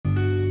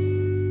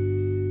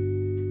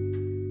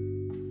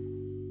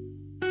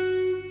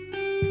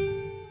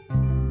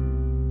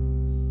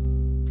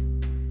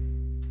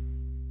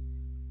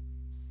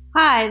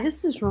Hi,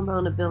 this is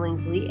Ramona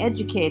Billingsley,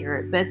 educator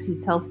at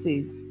Betsy's Health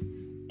Foods,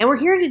 and we're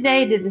here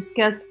today to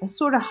discuss a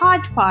sort of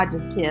hodgepodge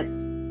of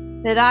tips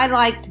that I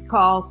like to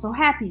call So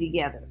Happy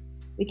Together,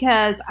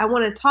 because I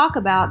want to talk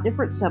about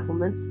different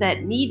supplements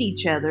that need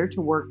each other to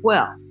work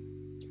well.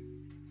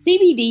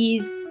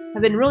 CBDs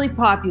have been really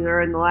popular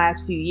in the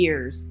last few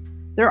years.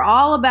 They're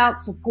all about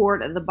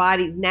support of the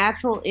body's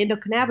natural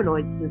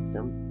endocannabinoid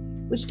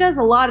system, which does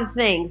a lot of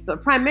things,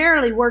 but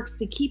primarily works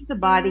to keep the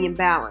body in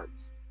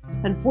balance.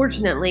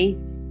 Unfortunately,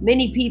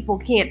 many people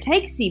can't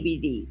take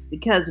CBDs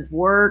because of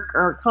work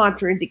or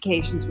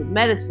contraindications with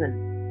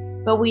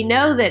medicine. But we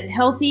know that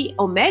healthy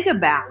omega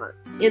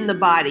balance in the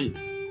body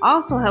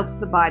also helps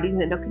the body's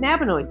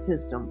endocannabinoid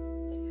system.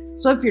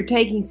 So if you're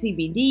taking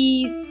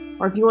CBDs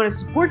or if you want to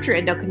support your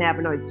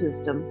endocannabinoid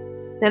system,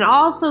 then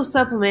also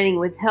supplementing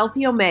with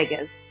healthy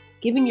omegas,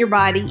 giving your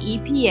body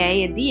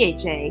EPA and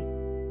DHA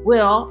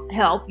will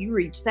help you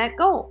reach that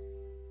goal.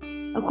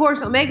 Of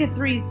course,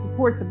 omega-3s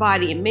support the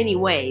body in many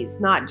ways,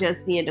 not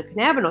just the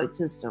endocannabinoid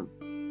system.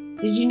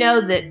 Did you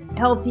know that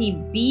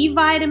healthy B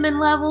vitamin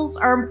levels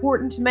are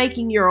important to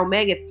making your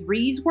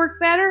omega-3s work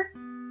better?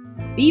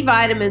 B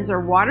vitamins are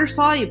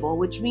water-soluble,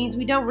 which means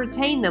we don't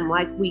retain them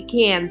like we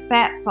can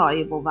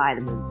fat-soluble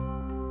vitamins.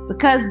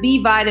 Because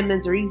B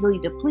vitamins are easily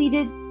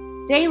depleted,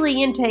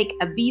 daily intake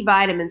of B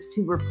vitamins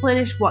to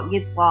replenish what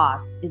gets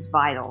lost is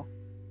vital.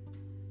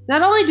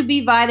 Not only do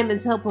B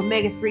vitamins help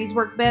omega-3s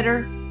work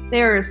better,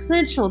 they are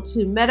essential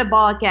to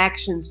metabolic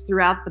actions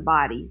throughout the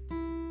body.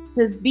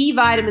 Since B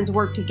vitamins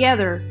work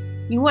together,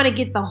 you want to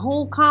get the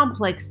whole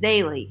complex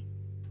daily.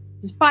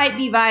 Despite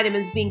B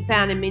vitamins being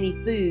found in many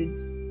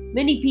foods,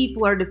 many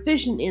people are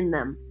deficient in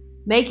them,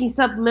 making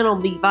supplemental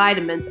B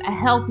vitamins a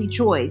healthy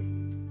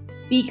choice.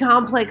 B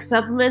complex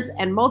supplements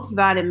and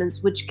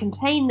multivitamins, which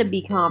contain the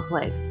B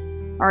complex,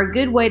 are a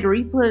good way to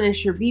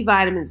replenish your B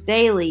vitamins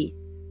daily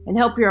and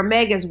help your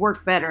omegas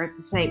work better at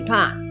the same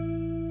time.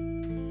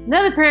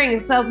 Another pairing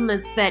of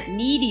supplements that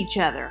need each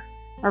other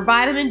are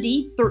vitamin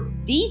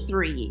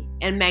D3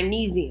 and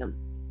magnesium.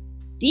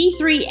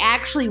 D3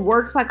 actually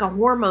works like a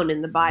hormone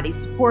in the body,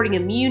 supporting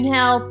immune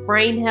health,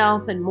 brain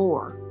health, and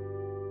more.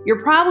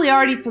 You're probably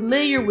already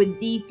familiar with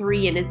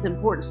D3 and its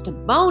importance to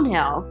bone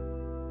health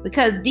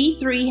because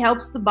D3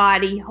 helps the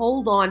body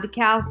hold on to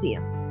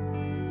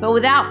calcium. But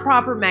without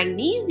proper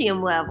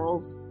magnesium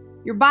levels,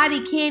 your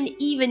body can't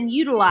even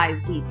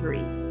utilize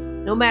D3.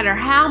 No matter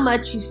how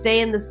much you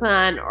stay in the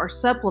sun or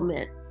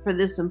supplement for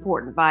this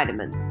important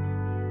vitamin.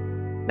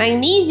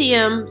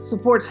 Magnesium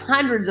supports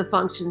hundreds of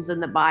functions in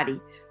the body,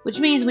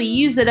 which means we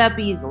use it up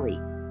easily.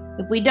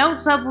 If we don't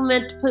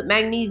supplement to put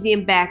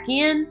magnesium back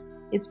in,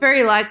 it's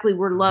very likely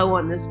we're low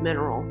on this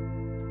mineral.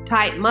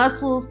 Tight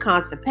muscles,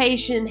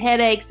 constipation,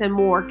 headaches, and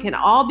more can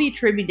all be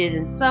attributed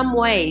in some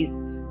ways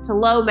to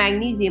low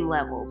magnesium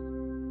levels.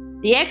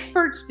 The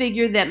experts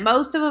figure that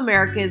most of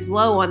America is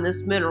low on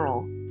this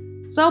mineral.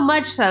 So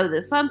much so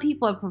that some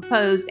people have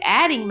proposed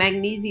adding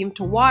magnesium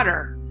to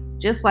water,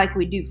 just like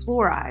we do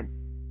fluoride.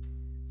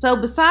 So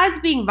besides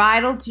being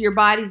vital to your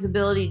body's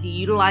ability to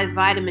utilize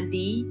vitamin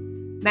D,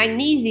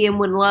 magnesium,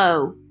 when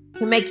low,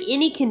 can make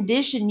any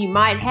condition you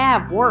might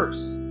have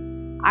worse.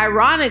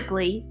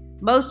 Ironically,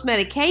 most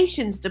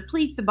medications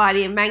deplete the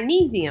body of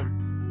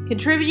magnesium,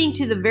 contributing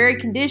to the very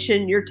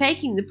condition you're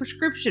taking the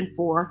prescription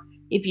for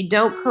if you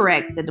don't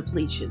correct the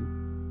depletion.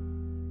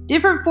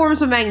 Different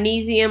forms of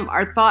magnesium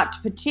are thought to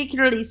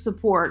particularly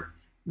support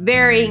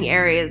varying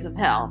areas of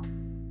health.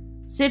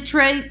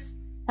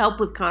 Citrates help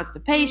with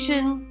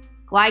constipation,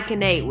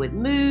 glycinate with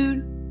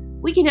mood.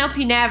 We can help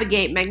you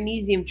navigate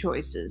magnesium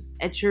choices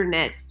at your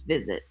next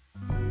visit.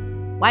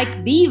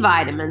 Like B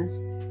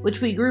vitamins,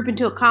 which we group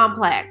into a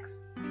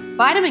complex,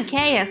 vitamin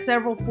K has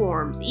several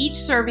forms, each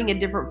serving a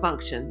different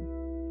function.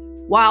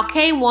 While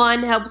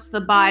K1 helps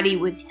the body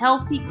with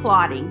healthy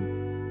clotting,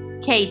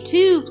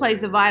 K2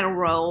 plays a vital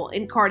role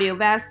in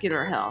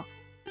cardiovascular health.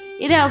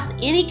 It helps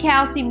any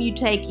calcium you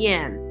take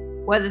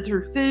in, whether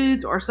through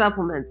foods or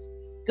supplements,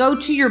 go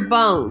to your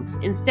bones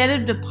instead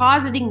of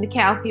depositing the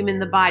calcium in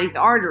the body's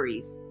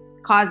arteries,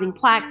 causing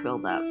plaque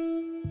buildup.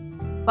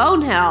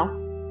 Bone health,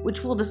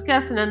 which we'll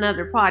discuss in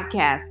another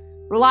podcast,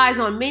 relies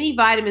on many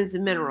vitamins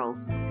and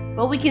minerals,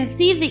 but we can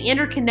see the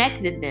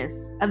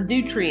interconnectedness of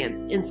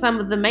nutrients in some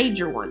of the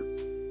major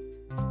ones.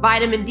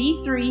 Vitamin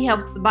D3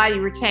 helps the body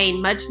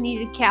retain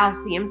much-needed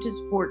calcium to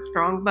support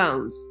strong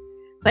bones,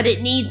 but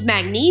it needs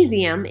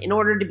magnesium in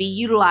order to be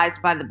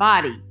utilized by the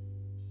body.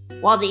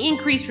 While the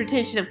increased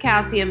retention of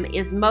calcium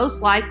is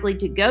most likely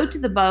to go to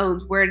the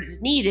bones where it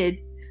is needed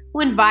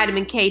when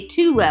vitamin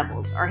K2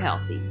 levels are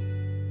healthy.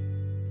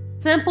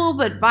 Simple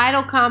but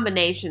vital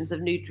combinations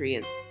of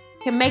nutrients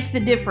can make the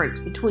difference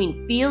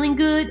between feeling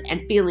good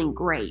and feeling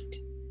great.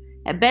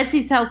 At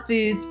Betsy's Health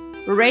Foods,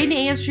 we're ready to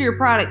answer your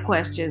product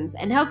questions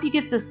and help you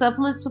get the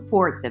supplement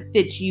support that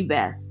fits you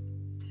best.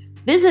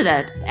 Visit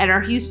us at our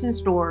Houston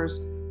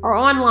stores or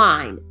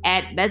online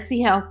at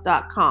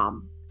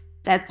betsyhealth.com.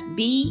 That's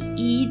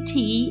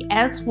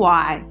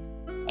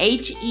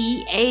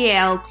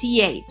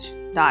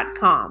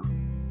BETSYHEALTH.com.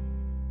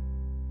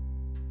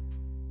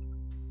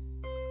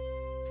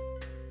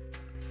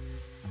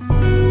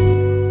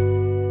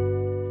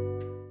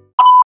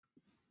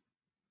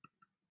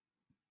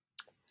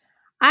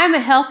 I'm a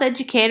health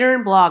educator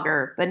and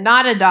blogger, but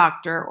not a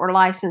doctor or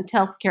licensed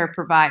healthcare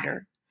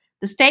provider.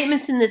 The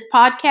statements in this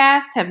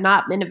podcast have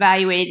not been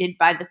evaluated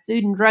by the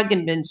Food and Drug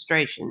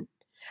Administration.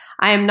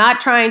 I am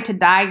not trying to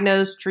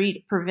diagnose,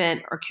 treat,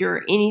 prevent, or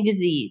cure any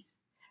disease.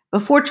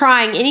 Before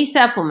trying any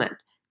supplement,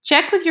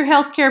 check with your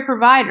healthcare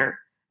provider,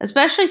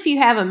 especially if you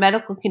have a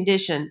medical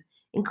condition,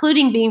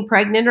 including being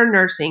pregnant or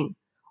nursing,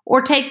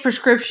 or take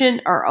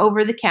prescription or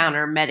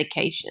over-the-counter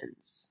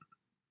medications.